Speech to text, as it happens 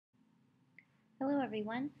Hello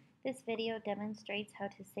everyone, this video demonstrates how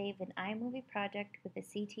to save an iMovie project with a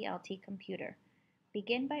CTLT computer.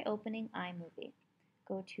 Begin by opening iMovie.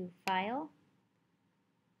 Go to File,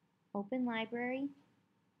 Open Library,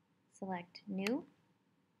 select New,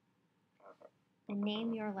 and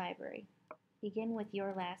name your library. Begin with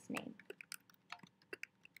your last name.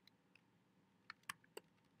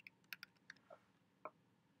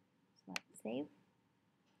 Select Save.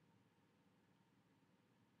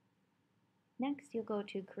 Next, you'll go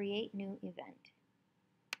to Create New Event.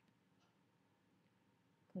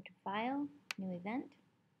 Go to File, New Event,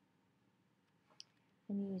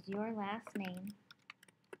 and use your last name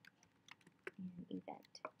and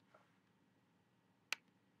event.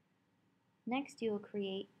 Next, you will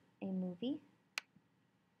create a movie.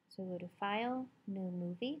 So go to File, New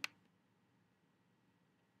Movie,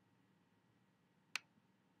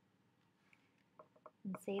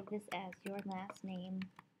 and save this as your last name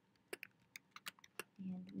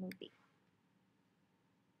and movie.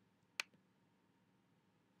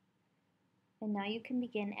 And now you can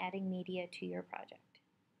begin adding media to your project.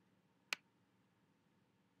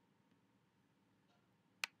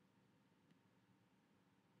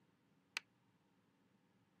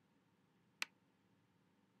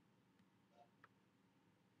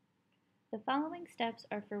 The following steps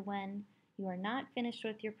are for when you are not finished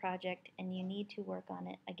with your project and you need to work on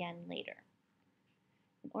it again later.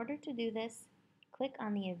 In order to do this, click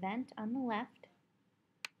on the event on the left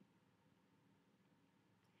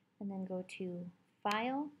and then go to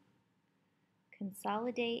File,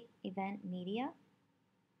 Consolidate Event Media.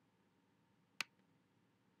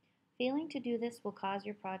 Failing to do this will cause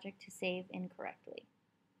your project to save incorrectly.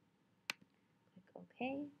 Click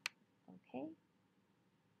OK, OK.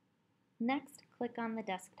 Next, click on the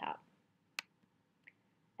desktop.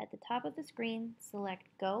 At the top of the screen, select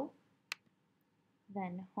Go,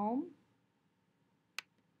 then Home,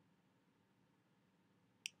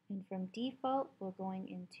 and from default, we're going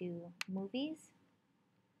into Movies,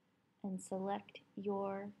 and select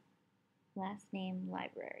your last name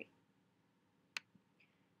library.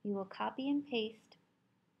 You will copy and paste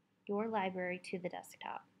your library to the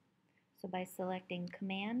desktop. So by selecting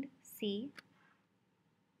Command C,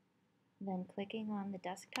 then clicking on the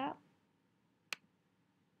desktop,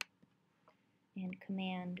 and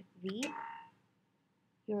Command V,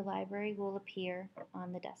 your library will appear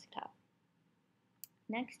on the desktop.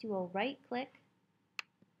 Next, you will right-click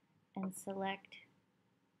and select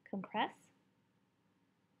Compress.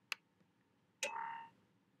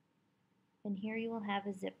 And here you will have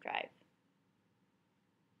a zip drive.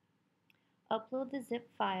 Upload the zip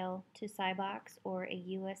file to Cybox or a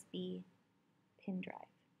USB pin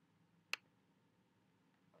drive.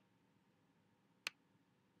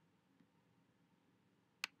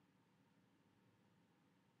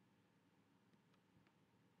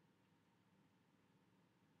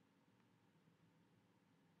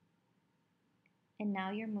 And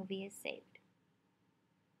now your movie is saved.